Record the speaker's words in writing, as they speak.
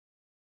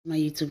My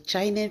YouTube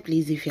channel.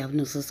 Please, if you have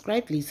not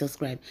subscribed, please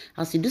subscribe.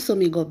 As you do so,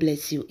 may God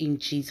bless you in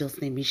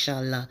Jesus' name,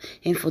 inshallah.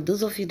 And for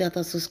those of you that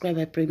are subscribed,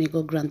 I pray may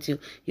God grant you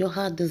your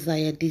heart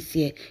desire this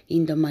year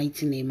in the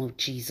mighty name of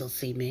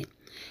Jesus. Amen.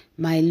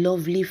 My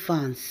lovely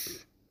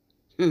fans,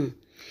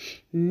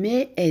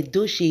 may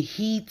Edochie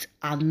hit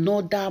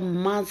another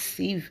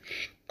massive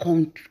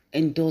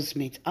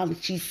endorsement, and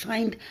she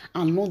signed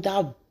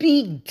another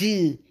big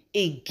deal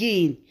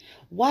again.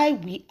 While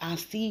we are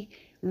still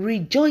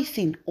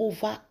rejoicing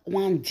over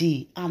one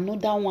day,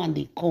 another one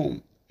they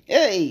come.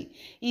 Hey,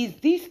 is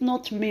this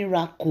not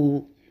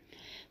miracle?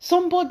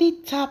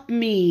 Somebody tap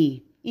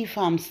me if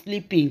I'm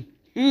sleeping.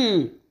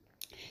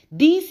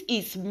 This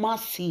is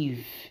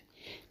massive.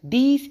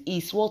 This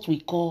is what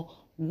we call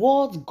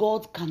what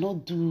God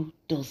cannot do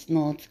does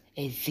not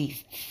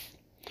exist.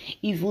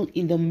 Even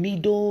in the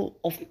middle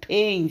of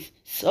pains,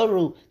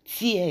 sorrow,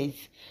 tears,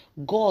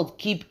 God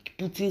keep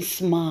putting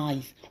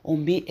smiles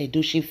on me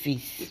Edochie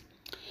face.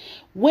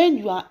 When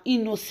you are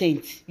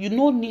innocent, you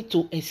don't need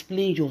to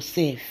explain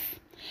yourself.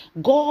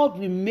 God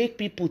will make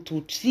people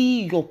to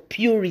see your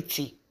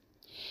purity.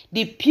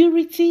 The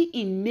purity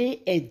in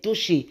May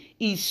Edochie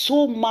is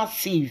so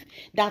massive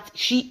that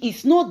she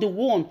is not the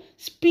one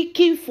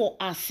speaking for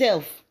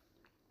herself.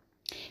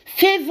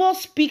 Favor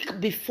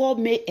speak before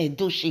May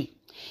Edochie.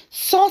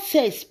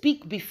 Success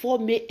speak before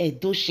May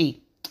Edochie.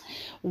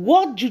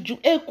 What Juju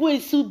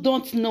Ekwesu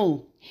don't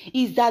know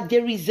is that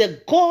there is a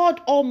God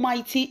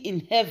Almighty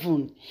in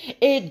heaven,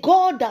 a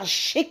God that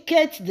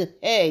shaketh the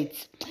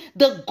earth,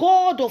 the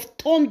God of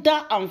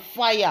thunder and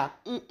fire.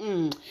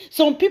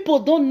 Some people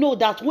don't know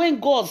that when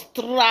God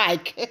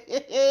strike,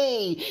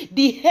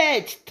 the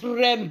earth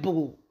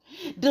tremble,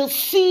 the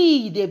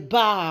sea they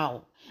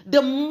bow,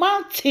 the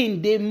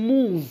mountain they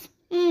move.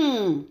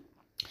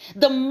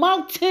 The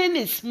mountain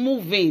is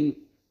moving.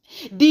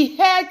 The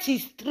earth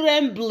is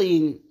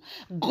trembling.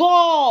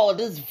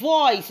 God's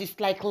voice is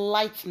like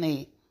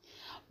lightning.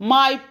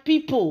 My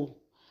people,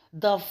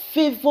 the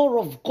favor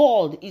of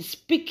God is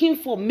speaking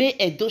for May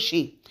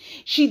Edochie.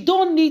 She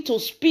don't need to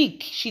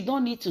speak. She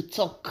don't need to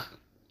talk.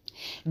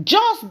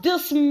 Just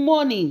this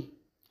morning,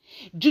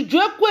 Juju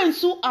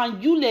Ekwensu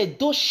and Yul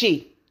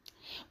Edochie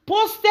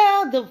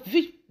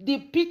posted the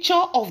picture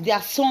of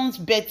their son's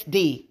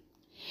birthday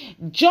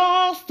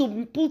just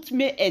to put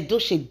May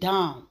Edochie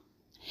down.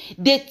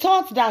 They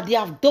thought that they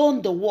have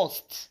done the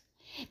worst.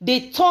 They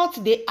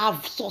thought they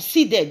have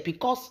succeeded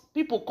because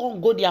people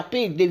can't go their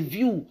page. They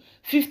view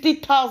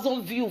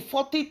 50,000 view,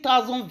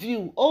 40,000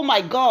 view. Oh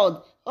my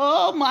God.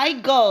 Oh my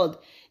God.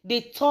 They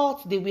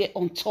thought they were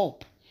on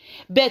top.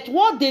 But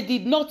what they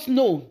did not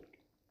know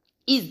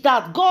is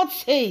that God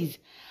says,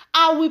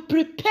 I will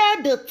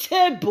prepare the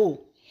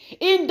table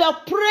in the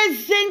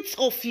presence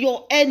of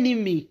your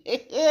enemy.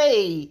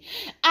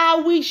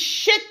 I will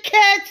shake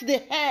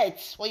the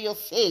earth for your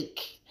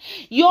sake.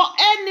 Your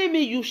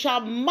enemy, you shall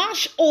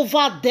mash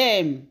over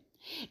them.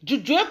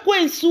 Juju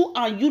Ekwensu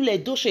and Yul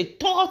Edochie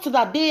thought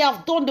that they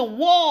have done the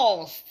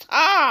worst.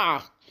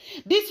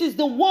 This is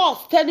the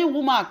worst any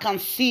woman can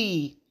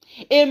see.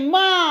 A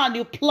man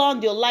you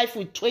planned your life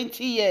with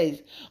 20 years,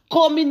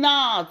 coming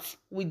out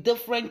with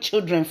different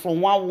children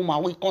from one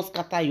woman, we can't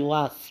scatter your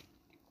ass.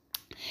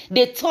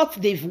 They thought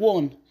they've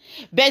won.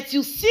 But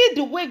you see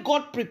the way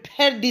God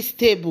prepared this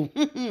table.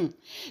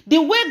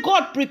 The way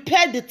God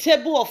prepared the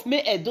table of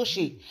May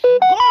Edochie.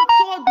 God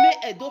told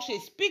May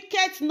Edochie, speak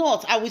it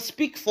not, I will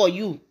speak for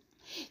you.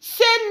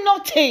 Say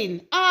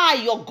nothing,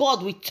 I, your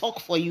God, will talk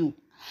for you.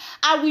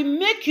 I will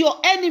make your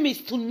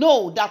enemies to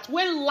know that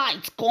when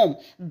light comes,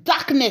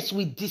 darkness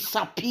will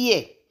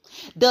disappear.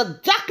 The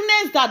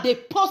darkness that they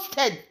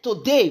posted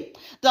today,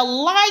 the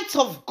light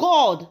of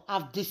God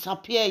have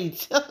disappeared.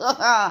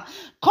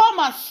 Come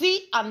and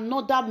see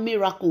another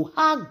miracle.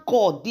 How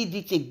God did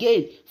it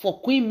again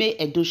for Queen May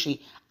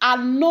Edochie.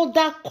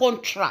 Another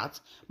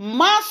contract,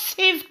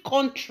 massive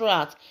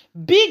contract,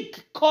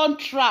 big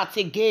contract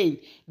again.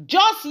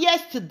 Just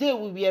yesterday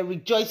we were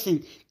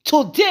rejoicing.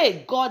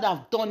 Today God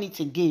have done it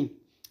again.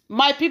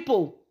 My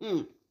people,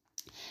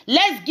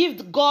 let's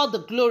give God the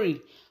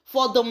glory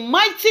for the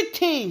mighty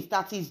things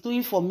that he's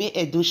doing for May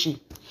Edochie.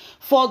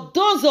 For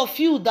those of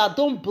you that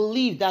don't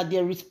believe that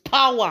there is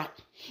power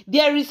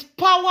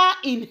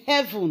in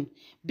heaven,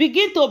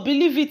 begin to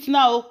believe it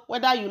now,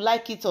 whether you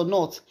like it or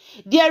not.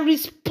 There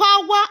is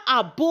power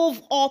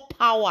above all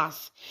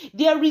powers.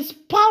 There is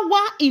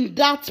power in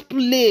that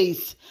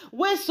place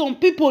where some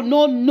people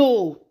don't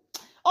know.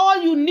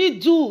 All you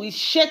need to do is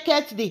shake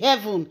at the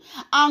heaven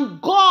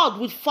and God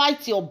will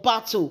fight your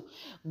battle.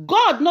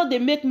 God not they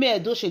make May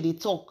Edochie they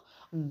talk.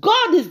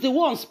 God is the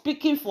one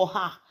speaking for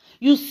her.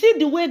 You see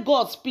the way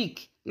God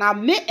speak. Now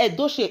May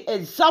Edochie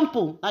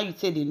example. Now you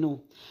say they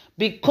know.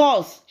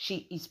 Because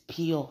she is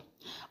pure.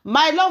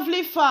 My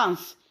lovely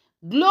fans,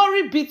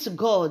 glory be to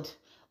God.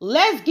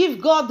 Let's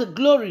give God the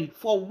glory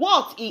for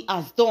what he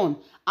has done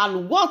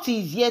and what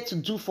he is here to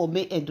do for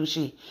May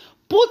Edochie.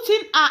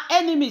 Putting our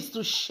enemies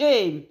to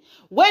shame.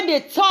 When they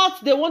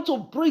thought they want to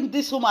bring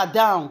this woman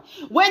down.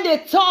 When they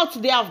thought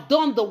they have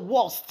done the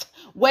worst.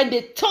 when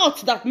they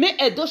thought that me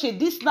Edochie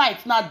this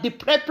night now the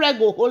prepare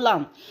go hold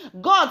am.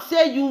 God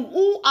say, you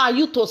who are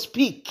you to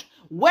speak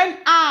when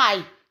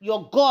I,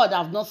 your God,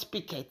 have not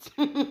speak it?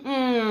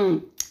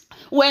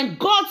 When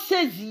God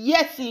says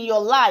yes in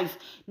your life,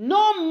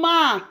 no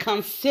man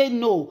can say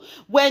no.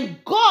 When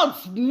God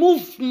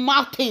moves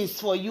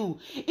mountains for you,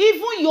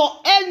 even your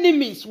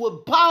enemies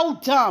will bow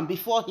down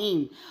before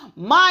him.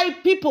 My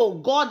people,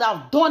 God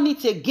have done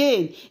it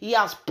again. He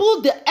has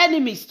put the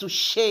enemies to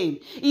shame.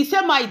 He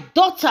said, my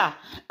daughter,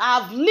 I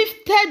have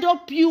lifted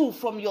up you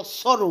from your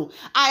sorrow.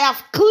 I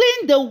have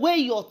cleaned away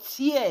your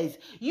tears.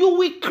 You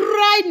will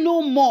cry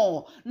no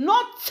more.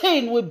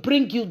 Nothing will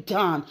bring you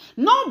down.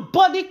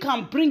 Nobody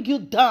can bring you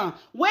down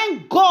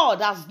when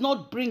God has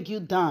not bring you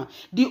down.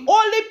 The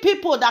only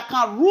people that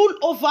can rule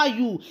over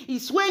you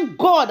is when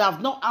God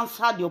have not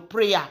answered your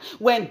prayer.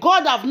 When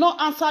God have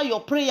not answered your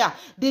prayer,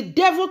 the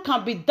devil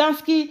can be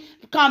dancing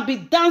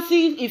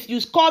if you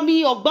call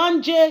me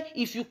Ogbanje,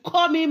 if you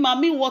call me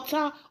Mami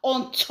Water,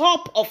 on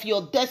top of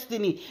your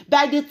destiny.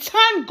 By the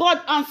time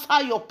God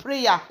answer your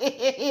prayer,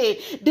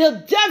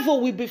 the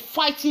devil will be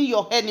fighting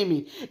your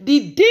enemy.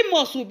 The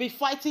demons will be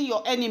fighting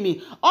your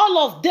enemy. All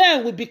of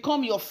them will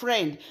become your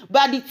friend.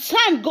 By the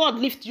time God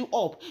lifts you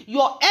up,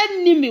 your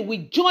enemy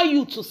will join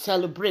you to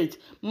celebrate.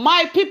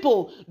 My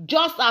people,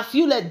 just as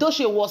you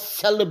Edochie was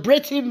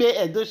celebrating me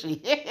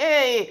Edochie,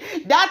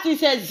 that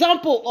is an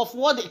example of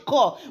what they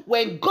call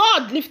when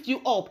God lifts you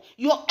up,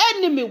 your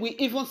enemy will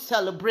even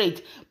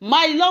celebrate.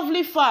 My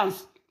lovely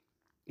fans,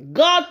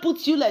 God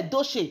put you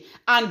Edochie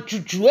and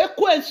Juju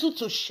Ekwensu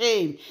to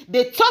shame.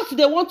 They thought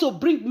they want to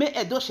bring me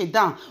Edochie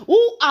down.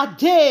 Who are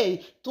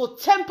they to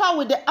temper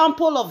with the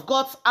ample of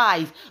God's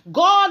eyes?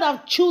 God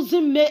have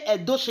chosen me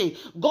Edochie.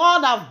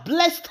 God have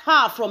blessed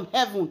her from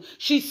heaven.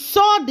 She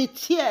saw the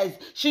tears.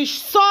 She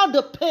saw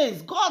the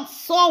pains. God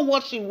saw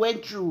what she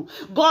went through.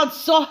 God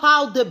saw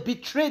how they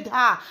betrayed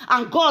her.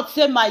 And God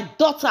said, my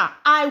daughter,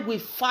 I will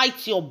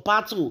fight your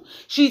battle.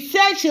 She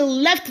said she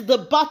left the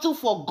battle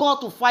for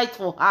God to fight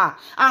for her.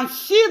 And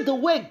see the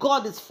way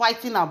God is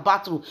fighting her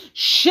battle.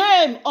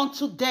 Shame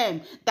unto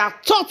them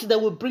that thought they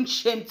would bring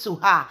shame to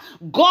her.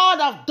 God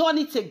have done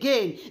it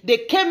again. They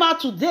came out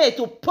today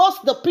to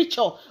post the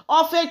picture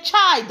of a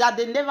child that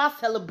they never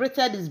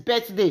celebrated his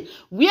birthday.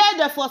 Where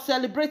they for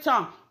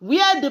celebrating?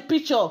 Where the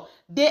picture?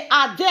 They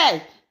are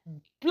there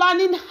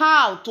planning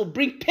how to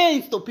bring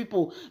pains to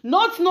people,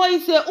 not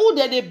knowing say who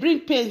they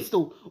bring pains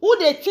to, who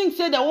they think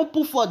say they won't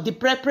put for the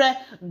prepare.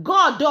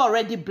 God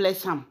already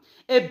bless him.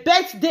 A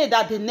birthday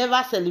that they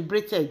never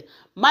celebrated.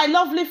 My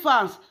lovely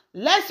fans,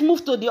 let's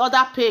move to the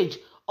other page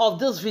of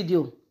this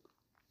video.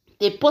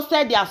 They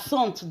posted their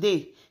son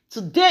today.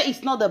 Today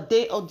is not the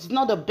day, or it's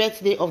not the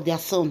birthday of their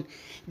son.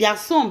 Their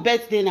son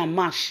birthday in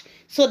March.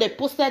 So they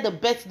posted the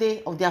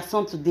birthday of their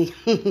son today.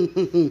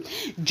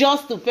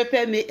 Just to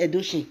prepare me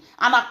Edochie.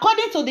 And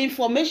according to the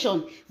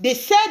information, they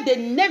said they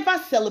never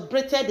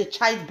celebrated the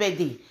child's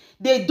birthday.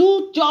 They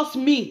do just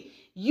me,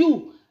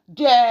 you,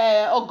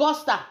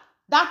 Augusta.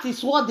 That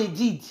is what they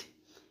did.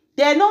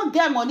 They don't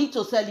get money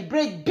to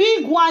celebrate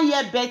big 1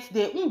 year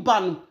birthday.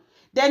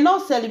 They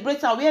not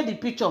celebrate and wear the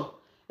picture.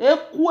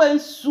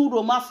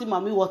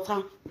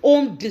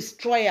 Own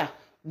destroyer.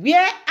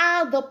 Where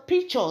are the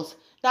pictures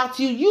that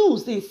you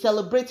used in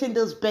celebrating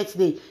this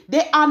birthday?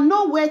 They are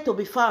nowhere to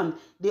be found.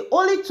 They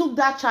only took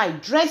that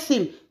child, dressed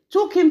him,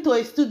 took him to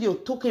a studio,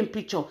 took him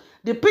picture.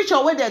 The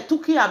picture where they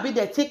took him,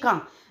 they take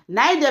him.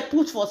 Now they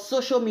put for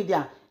social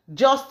media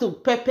just to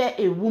pepper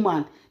a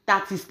woman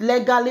that is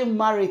legally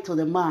married to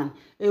the man,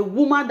 a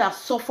woman that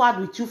suffered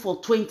with you for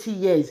 20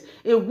 years,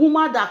 a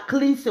woman that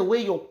cleans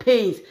away your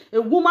pains,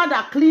 a woman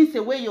that cleans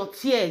away your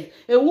tears,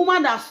 a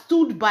woman that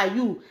stood by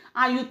you,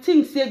 and you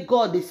think say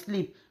God dey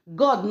sleep.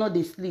 God not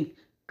dey sleep.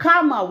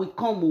 Karma will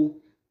come, oh.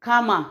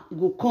 Karma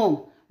go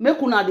come.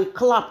 Make una dey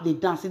clap, dey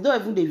dance. They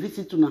don't even dey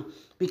visit una.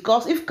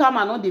 Because if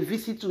karma not dey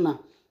visit una,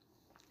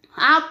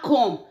 how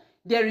come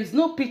there is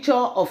no picture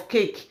of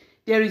cake?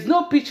 There is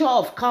no picture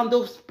of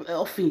candles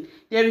offering.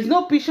 There is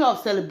no picture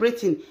of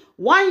celebrating.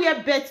 1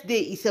 year birthday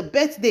is a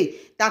birthday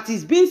that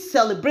is being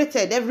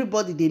celebrated.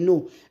 Everybody they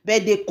know.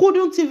 But they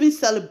couldn't even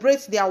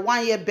celebrate their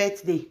 1 year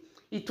birthday.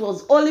 It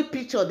was only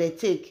picture they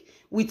take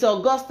with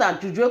Augusta,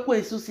 Juju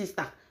Ekwensu's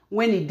sister,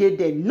 when he did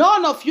there.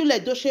 None of you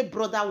Edochie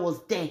brother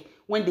was there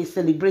when they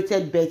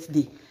celebrated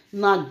birthday.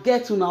 Una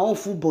get una own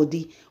full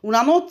body.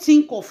 Una not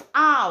think of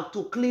how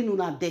to clean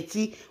una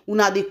dirty.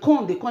 Una they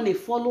come they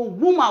follow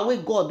woman wey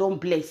God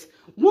don't bless.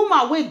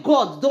 Woman wey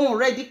God don't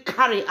already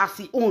carry as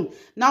his own.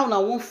 Now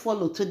una won't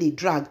follow to the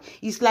drag.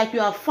 It's like you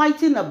are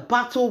fighting a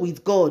battle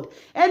with God.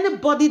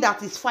 Anybody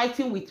that is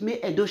fighting with me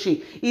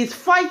Edochie is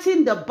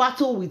fighting the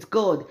battle with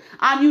God.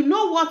 And you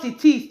know what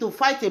it is to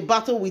fight a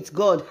battle with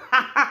God.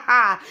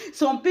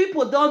 Some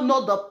people don't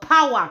know the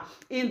power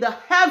in the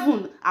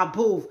heaven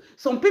above.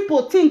 Some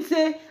people think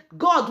say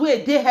God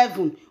wey dey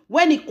heaven,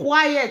 when he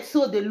quiet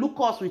so they look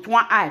us with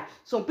one eye.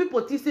 Some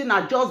people think say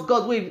na just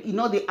God wey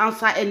they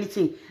answer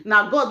anything.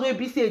 Now God wey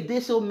be say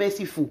they so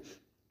merciful.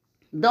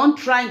 Don't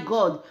try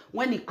God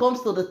when it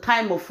comes to the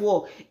time of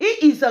war. He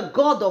is a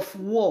God of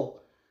war.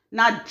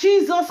 Now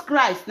Jesus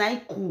Christ na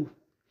cool.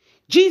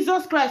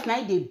 Jesus Christ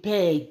na dey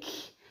beg.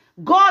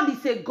 God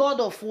is a God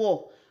of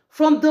war.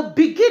 From the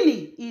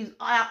beginning,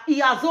 he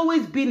has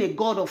always been a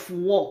God of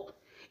war.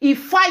 He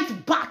fights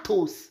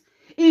battles.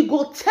 He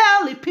go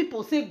tell the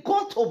people, say,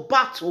 go to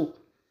battle.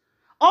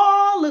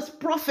 All his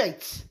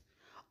prophets,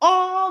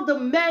 all the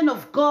men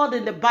of God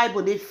in the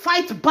Bible, they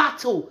fight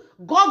battle.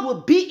 God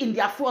will be in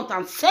their front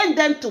and send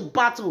them to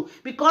battle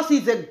because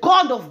he's a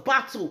God of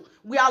battle.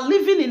 We are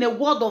living in a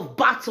world of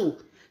battle.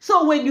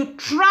 So when you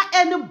try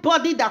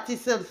anybody that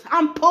is an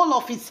sample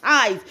of his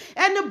eyes,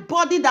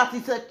 anybody that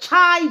is a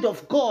child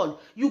of God,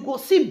 you go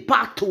see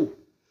battle.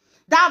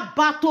 That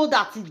battle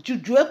that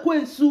Juju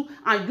Ekwensu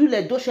and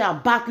Yul Edochie are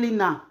battling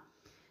now.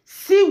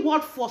 See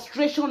what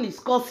frustration is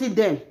causing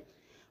them.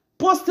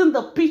 Posting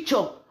the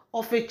picture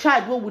of a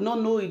child who will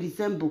not know it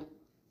resemble.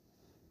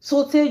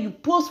 So say you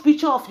post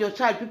picture of your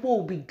child, people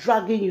will be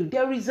dragging you.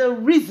 There is a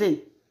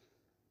reason.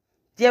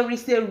 There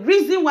is a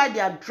reason why they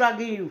are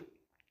dragging you.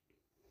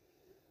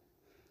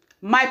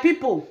 My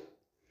people,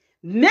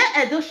 may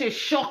Edochie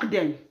shock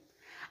them.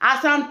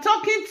 As I'm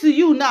talking to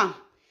you now,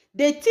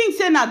 they think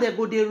say now they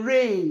go dey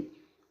rain.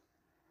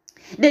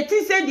 They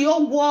think say the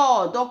whole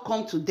world don't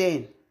come to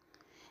them.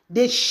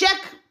 They check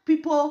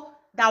people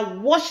that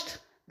watched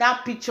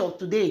that picture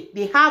today.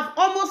 They have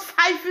almost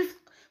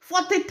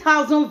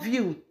 40,000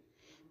 views.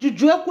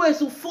 Juju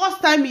Ekwensu,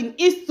 first time in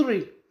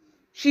history,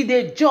 she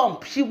dey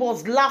jump. She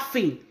was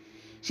laughing.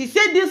 She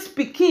said this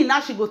pikin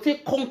now she go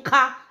take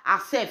conquer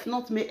herself,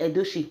 not me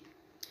Edochie.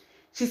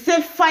 She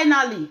said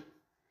finally,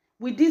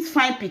 with this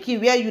fine pikin,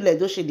 where Yul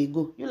Edochie dey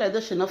go? Yul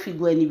Edochie not fit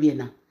go anywhere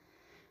now.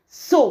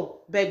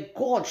 So, but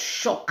God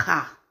shock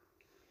her.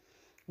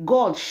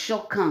 God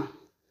shock her.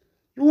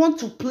 You want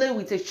to play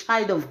with a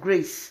child of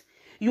grace.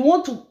 You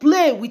want to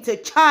play with a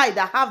child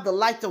that have the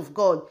light of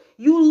God.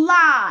 You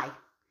lie.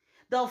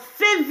 The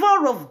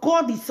favor of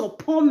God is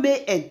upon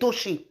me,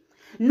 Edochie.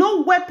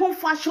 No weapon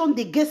fashioned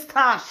against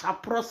her shall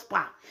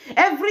prosper.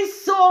 Every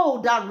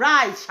soul that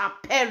rise shall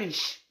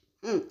perish.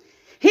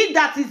 He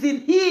that is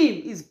in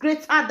him is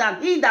greater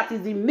than he that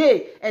is in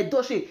me,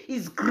 Edochie,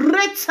 is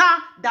greater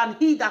than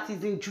he that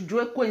is in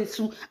Juju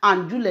Ekwensu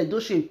and Yul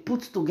Edochie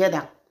put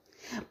together.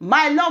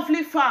 My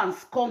lovely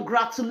fans,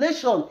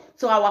 congratulations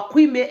to our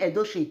Queen May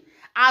Edochie.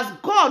 As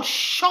God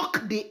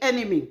shocked the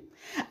enemy,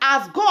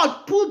 as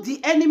God put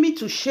the enemy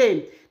to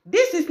shame,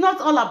 this is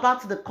not all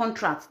about the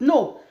contract.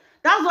 No,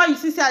 that's why you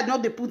see, I know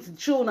they put the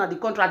show on the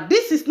contract.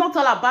 This is not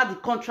all about the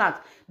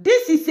contract.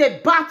 This is a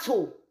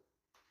battle.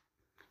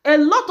 A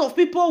lot of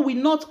people will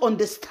not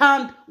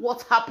understand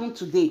what happened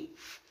today.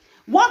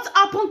 What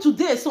happened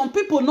today, some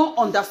people don't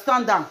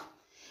understand that.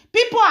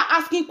 People are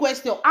asking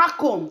questions. How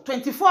come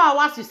 24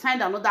 hours you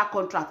signed another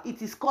contract?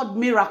 It is called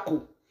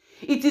miracle.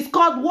 It is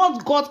called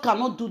what God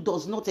cannot do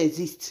does not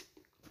exist.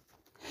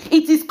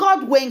 It is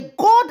called when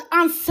God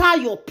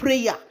answers your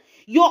prayer.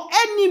 Your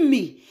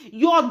enemy,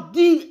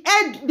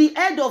 the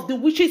head of the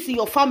witches in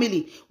your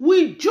family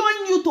will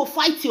join you to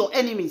fight your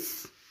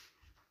enemies.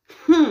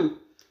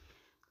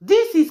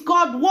 This is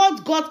called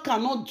what God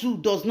cannot do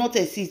does not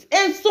exist.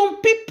 And some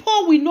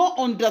people will not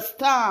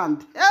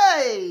understand.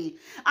 Hey,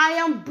 I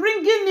am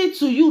bringing it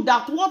to you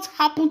that what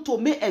happened to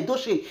me,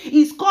 Edochie,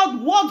 is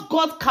called what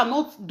God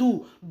cannot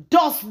do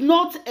does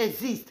not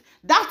exist.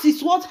 That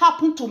is what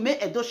happened to me,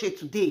 Edochie,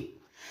 today.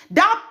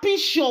 That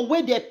picture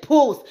where they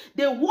post,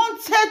 they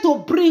wanted to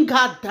bring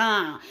her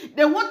down.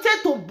 They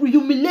wanted to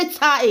humiliate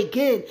her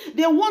again.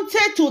 They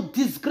wanted to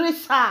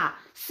disgrace her.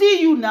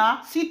 See you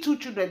now. See two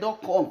children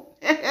don't come.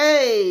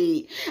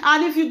 Hey.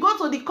 And if you go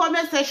to the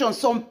comment section,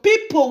 some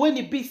people, when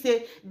it be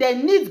say, they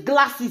need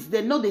glasses,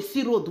 they know they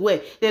see road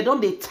where they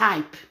don't they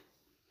type.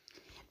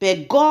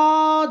 But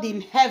God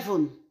in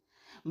heaven,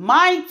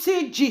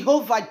 mighty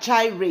Jehovah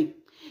Jireh,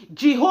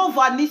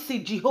 Jehovah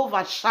Nissi,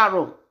 Jehovah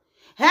Sharon,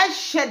 El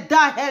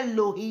Shaddai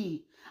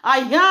Elohi, I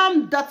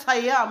am that I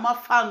am,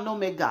 Alpha and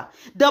Omega,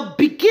 the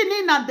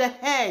beginning and the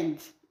end.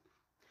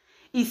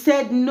 He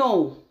said,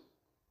 no.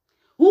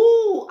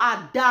 Who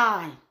are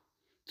thou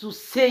to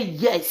say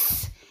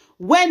yes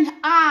when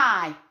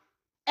I,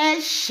 El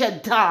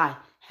Shaddai,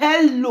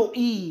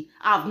 Elohi,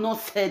 have not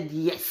said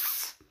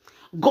yes?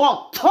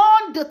 God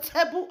turned the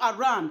table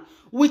around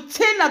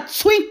within a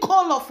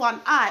twinkle of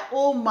an eye.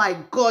 Oh my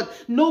God,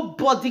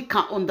 nobody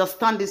can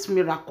understand this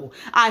miracle.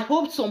 I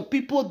hope some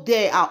people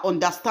there are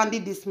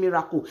understanding this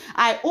miracle.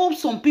 I hope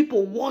some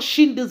people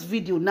watching this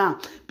video now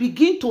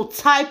begin to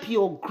type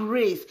your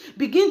grace,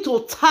 begin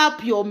to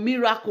type your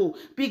miracle,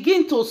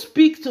 begin to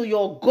speak to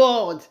your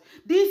God.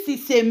 This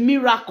is a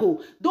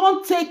miracle.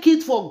 Don't take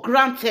it for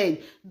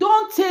granted.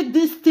 Don't take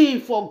this thing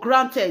for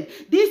granted.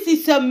 This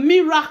is a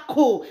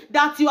miracle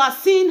that you are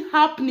seeing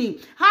happening.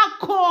 How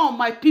come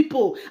my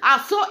people are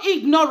so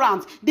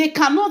ignorant? They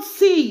cannot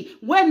see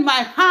when my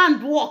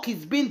handwork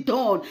is being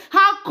done.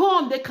 How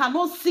come they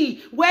cannot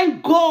see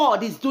when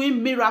God is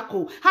doing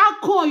miracle? How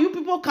come you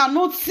people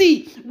cannot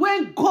see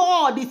when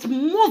God is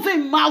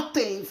moving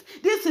mountains?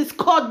 This is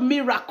called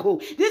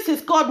miracle. This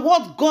is called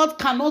what God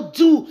cannot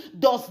do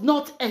does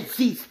not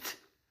exist.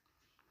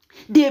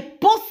 They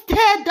posted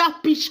that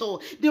picture.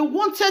 They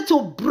wanted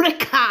to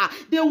break her.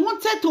 They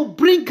wanted to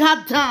bring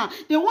her down.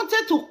 They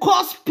wanted to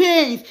cause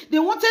pains. They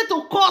wanted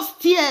to cause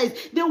tears.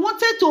 They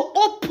wanted to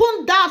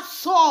open that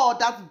sore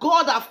that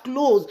God has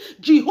closed.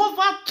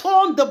 Jehovah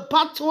turned the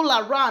battle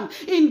around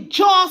in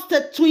just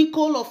a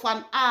twinkle of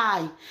an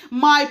eye.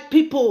 My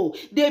people,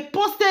 they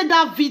posted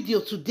that video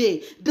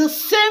today. The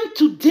same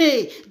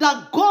today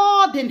that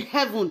God in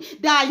heaven,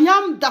 the I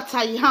am that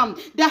I am,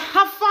 the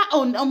Alpha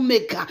and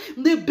Omega,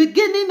 the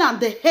beginning and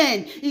the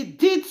end, he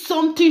did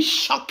something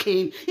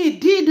shocking. He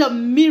did a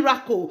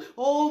miracle.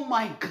 Oh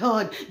my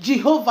God,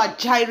 Jehovah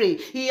Jireh,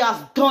 he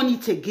has done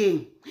it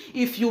again.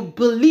 If you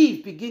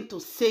believe, begin to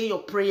say your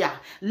prayer.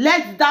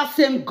 Let that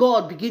same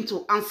God begin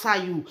to answer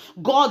you.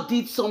 God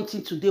did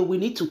something today. We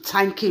need to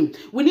thank him.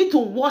 We need to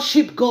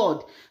worship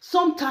God.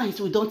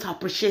 Sometimes we don't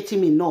appreciate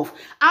him enough.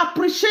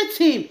 Appreciate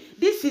him.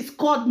 This is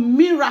called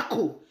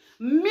miracle.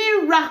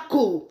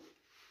 Miracle.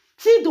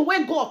 See the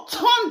way God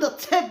turned the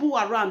table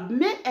around.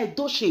 Me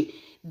Edochie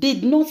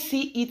did not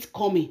see it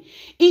coming.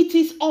 It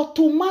is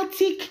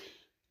automatic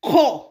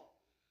call.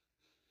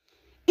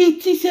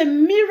 It is a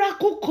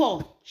miracle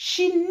call.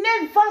 She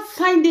never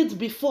signed it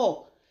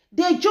before.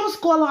 They just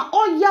call her,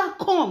 oh yeah,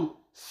 come.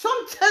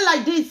 Something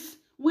like this.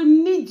 We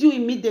need you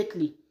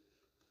immediately.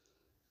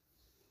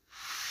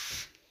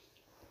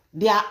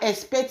 They are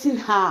expecting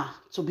her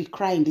to be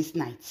crying this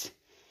night.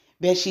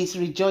 But she's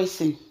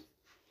rejoicing.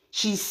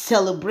 She's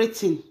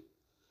celebrating.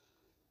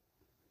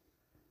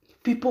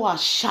 People are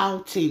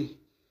shouting.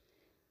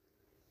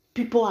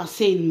 People are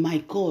saying, my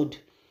God,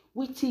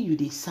 wait till you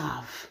they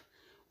serve.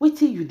 Wait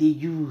till you they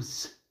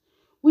use.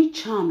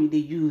 Which charm you they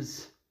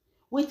use?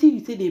 Wait till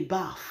you say they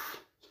bath.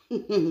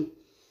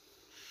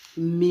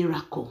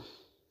 Miracle.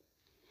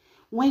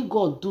 When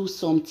God do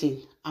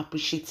something,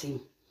 appreciate him.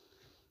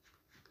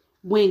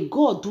 When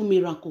God do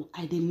miracle,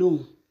 I don't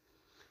know.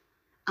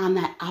 And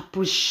I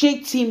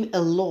appreciate him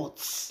a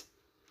lot.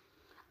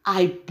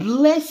 I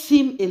bless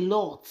him a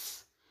lot.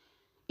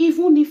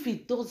 Even if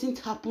it doesn't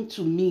happen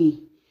to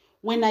me,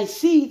 when I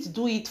see it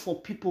do it for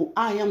people,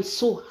 I am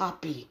so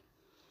happy.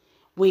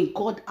 When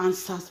God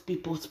answers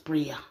people's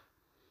prayer,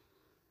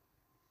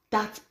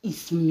 that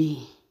is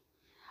me.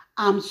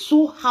 I'm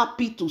so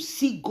happy to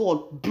see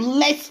God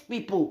bless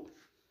people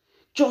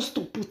just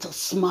to put a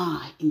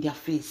smile in their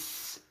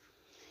face.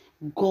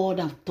 God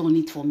have done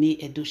it for me,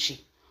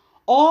 Edochie.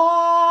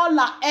 All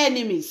our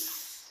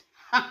enemies,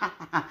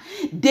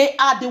 they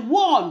are the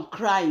one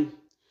crying.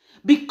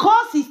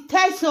 Because he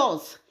tells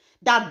us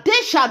that they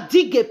shall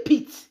dig a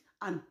pit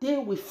and they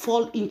will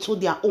fall into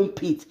their own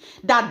pit.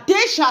 That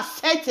they shall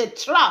set a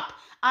trap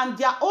and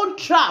their own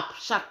trap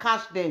shall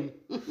catch them.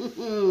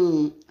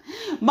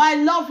 My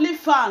lovely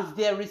fans,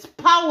 there is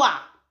power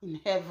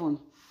in heaven.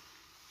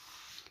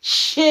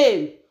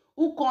 Shame.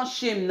 Who can't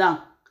shame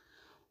now?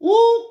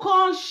 Who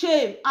can't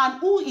shame and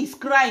who is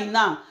crying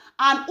now?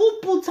 And who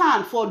put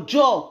hand for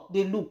joy?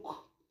 They look.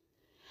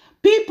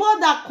 People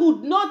that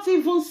could not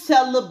even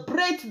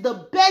celebrate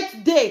the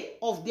birthday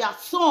of their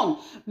son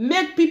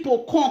make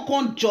people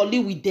come jolly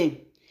with them.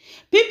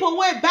 People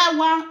will buy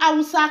one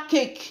Hausa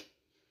cake.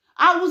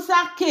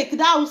 Hausa cake,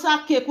 that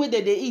Hausa cake where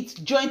they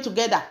eat, join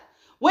together.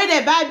 Where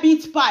they buy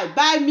meat pie,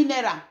 buy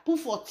mineral, put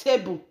for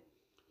table.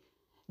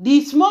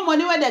 The small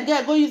money where they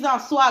get, go use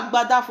and sew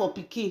agbada for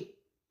pikin.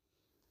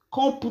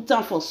 Come put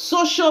them for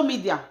social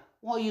media.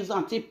 Won't use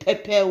and take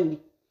pepper.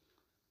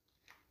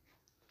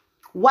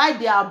 While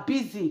they are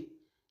busy,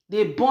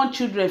 they born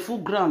children full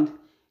ground.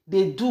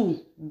 They do.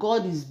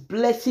 God is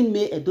blessing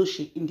me,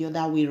 Edochie, in the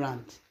other way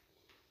around.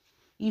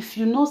 If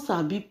you know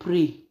sabi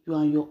pray, you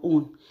are on your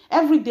own.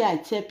 Every day I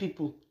tell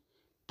people,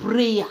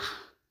 prayer,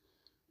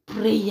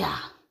 prayer,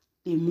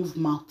 they move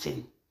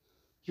mountain.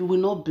 You will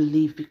not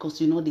believe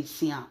because you know they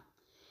see them.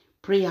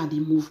 Prayer, they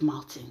move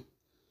mountain.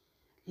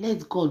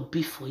 Let God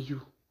be for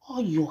you.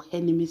 All your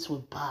enemies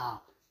will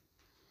bow.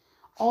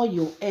 All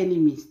your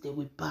enemies, they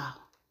will bow.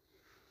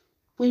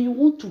 When you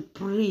want to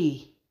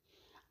pray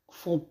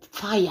for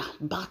fire,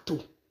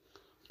 battle,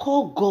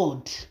 call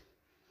God.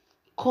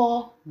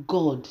 Call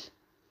God.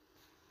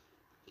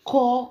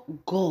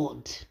 Call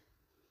God.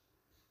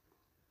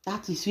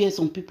 That is where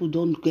some people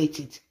don't get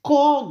it.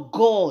 Call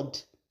God.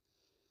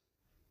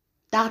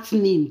 That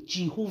name,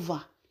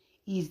 Jehovah,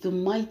 is the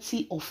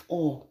mighty of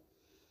all.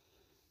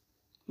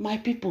 My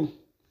people,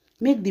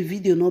 make the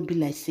video not be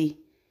like say,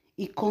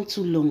 it can't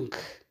too long.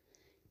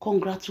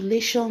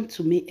 Congratulations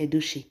to me,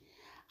 Edochie.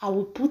 I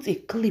will put a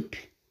clip.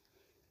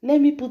 Let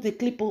me put the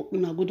clip up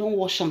when I go don't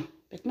wash them.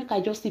 But make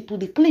I just put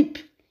the clip.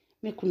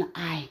 Make una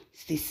eye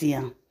stay see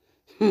am.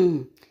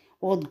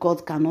 What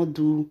God cannot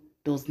do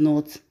does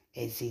not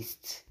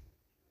exist.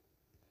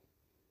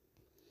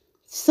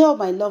 So,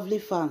 my lovely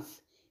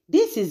fans,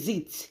 this is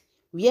it.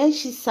 Where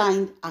she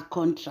signed a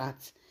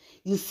contract.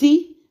 You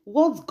see,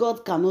 what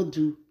God cannot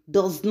do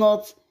does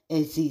not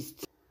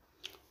exist.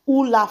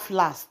 Who laugh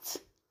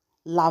last,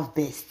 laugh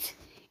best.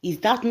 Is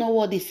that not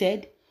what they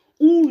said?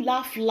 Who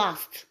laugh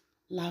last,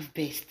 laugh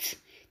best.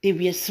 They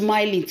were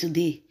smiling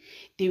today.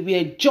 They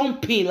were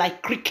jumping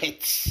like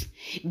crickets.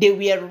 They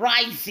were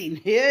rising,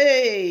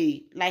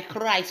 hey, like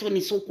rice when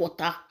it's soak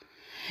water.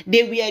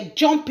 They were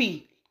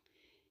jumping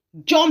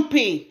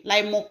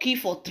like monkey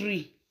for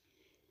tree.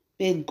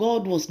 But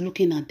God was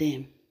looking at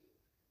them.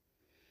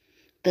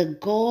 The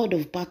God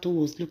of battle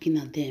was looking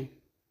at them.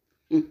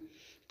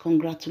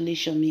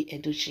 Congratulations, me,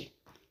 Edochie.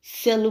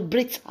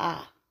 Celebrate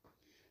her.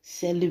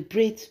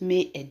 Celebrate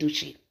me,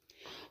 Edochie.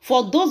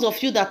 For those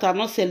of you that are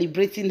not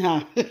celebrating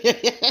her,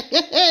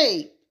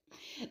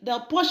 the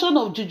portion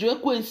of Juju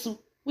Ekwensu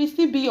will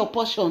still be your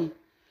portion.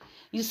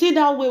 You see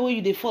that way where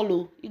you dey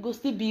follow, it will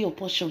still be your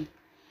portion.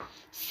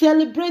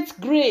 Celebrate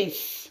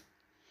grace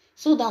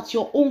so that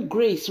your own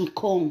grace will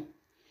come.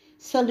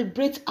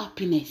 Celebrate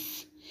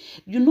happiness.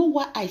 You know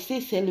why I say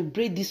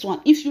celebrate this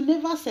one? If you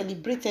never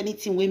celebrate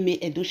anything wey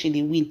make Edochie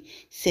dey win,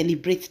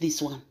 celebrate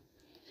this one.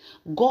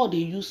 God dey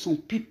use some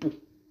people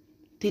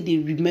till they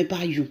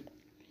remember you.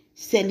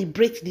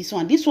 Celebrate this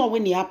one. This one,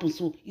 when it happens,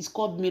 so it's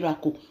called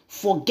miracle.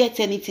 Forget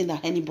anything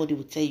that anybody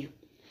will tell you.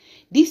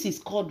 This is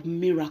called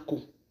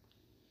miracle.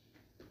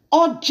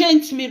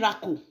 Urgent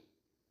miracle.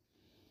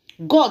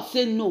 God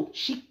said no.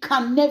 She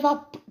can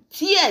never,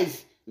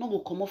 tears not go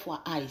come off her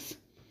eyes.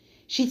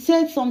 She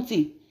said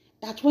something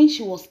that when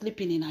she was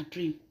sleeping in her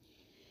dream,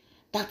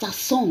 that her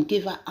son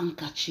gave her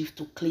handkerchief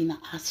to clean her.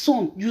 Her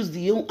son used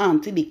the own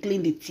hand till they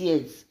clean the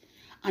tears.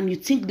 And you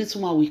think this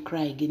woman will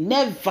cry again?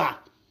 Never.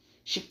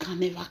 She can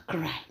never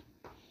cry.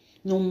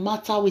 No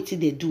matter what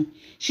they do.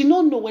 She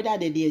don't know whether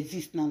they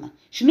exist now.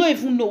 She don't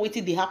even know what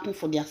they happen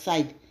for their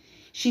side.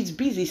 She's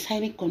busy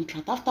signing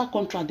contract. After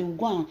contract, they will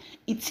go and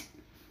eat.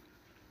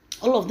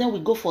 All of them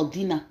will go for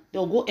dinner. They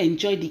will go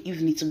enjoy the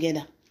evening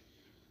together.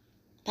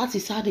 That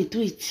is how they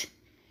do it.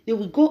 They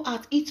will go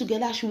out, eat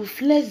together. She will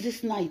flex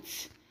this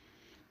night.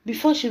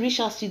 Before she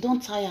reaches, she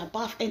don't tire.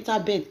 Bath, enter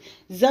bed.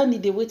 Zelny,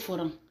 they wait for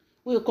them.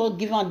 We call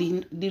give her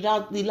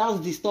the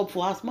last disturb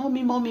for us.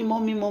 Mommy, mommy,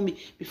 mommy, mommy.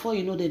 Before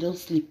you know, they don't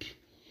sleep.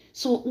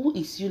 So who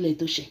is you,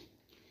 Edochie?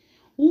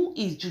 Who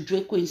is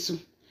Juju Ekwensu?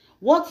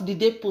 What did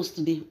they post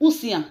today? Who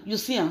see him? You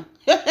see him?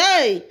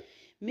 Hey!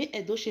 Me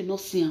Edochie not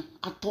see him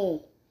at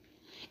all.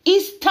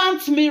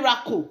 Instant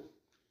miracle.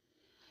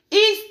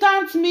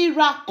 Instant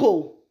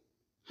miracle.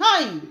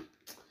 Hi.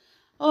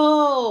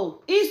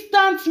 Oh,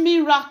 instant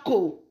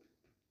miracle.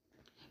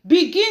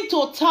 Begin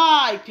to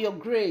type your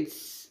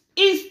grace.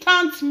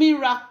 Instant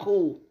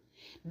miracle.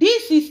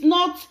 This is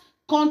not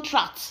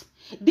contract.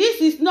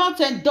 This is not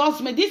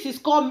endorsement. This is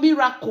called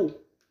miracle.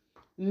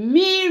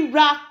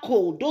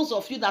 Miracle. Those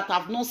of you that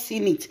have not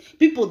seen it,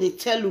 people they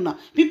tell you now.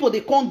 People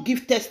they can't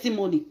give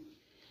testimony.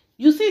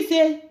 You see,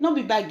 say, not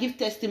be by give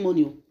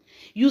testimony.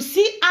 You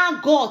see how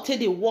God tell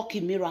they walk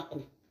in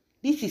miracle.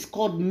 This is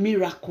called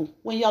miracle.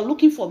 When you are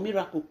looking for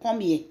miracle, come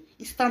here.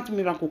 Instant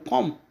miracle,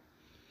 come.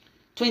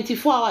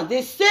 24 hours.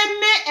 They say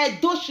me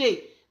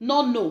Edochie.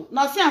 No.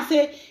 Now see and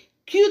say,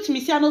 cute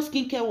Misiano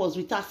skincare was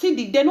with her. See,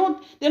 they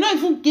don't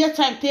even get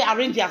time to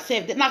arrange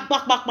themselves. They knock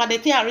back, but they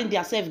take arrange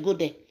themselves, go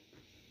there.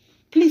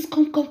 Please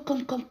come.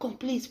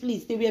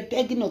 Please. They were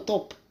begging on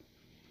top.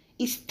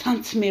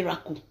 Instant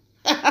miracle.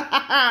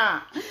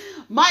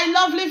 My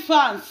lovely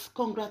fans,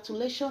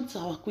 congratulations to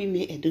our Queen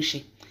May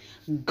Edochie.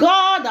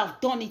 God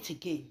have done it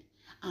again.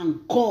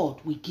 And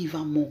God will give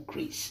her more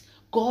grace.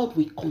 God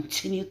will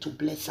continue to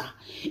bless her.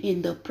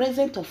 In the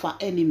presence of her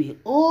enemy,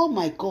 oh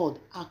my God,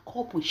 her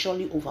cup will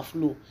surely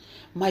overflow.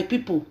 My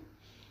people,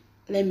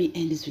 let me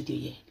end this video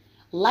here.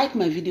 Like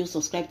my video,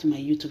 subscribe to my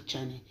YouTube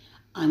channel.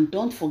 And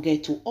don't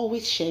forget to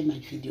always share my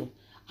video.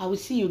 I will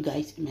see you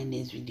guys in my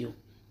next video.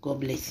 God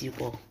bless you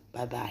all.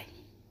 Bye-bye.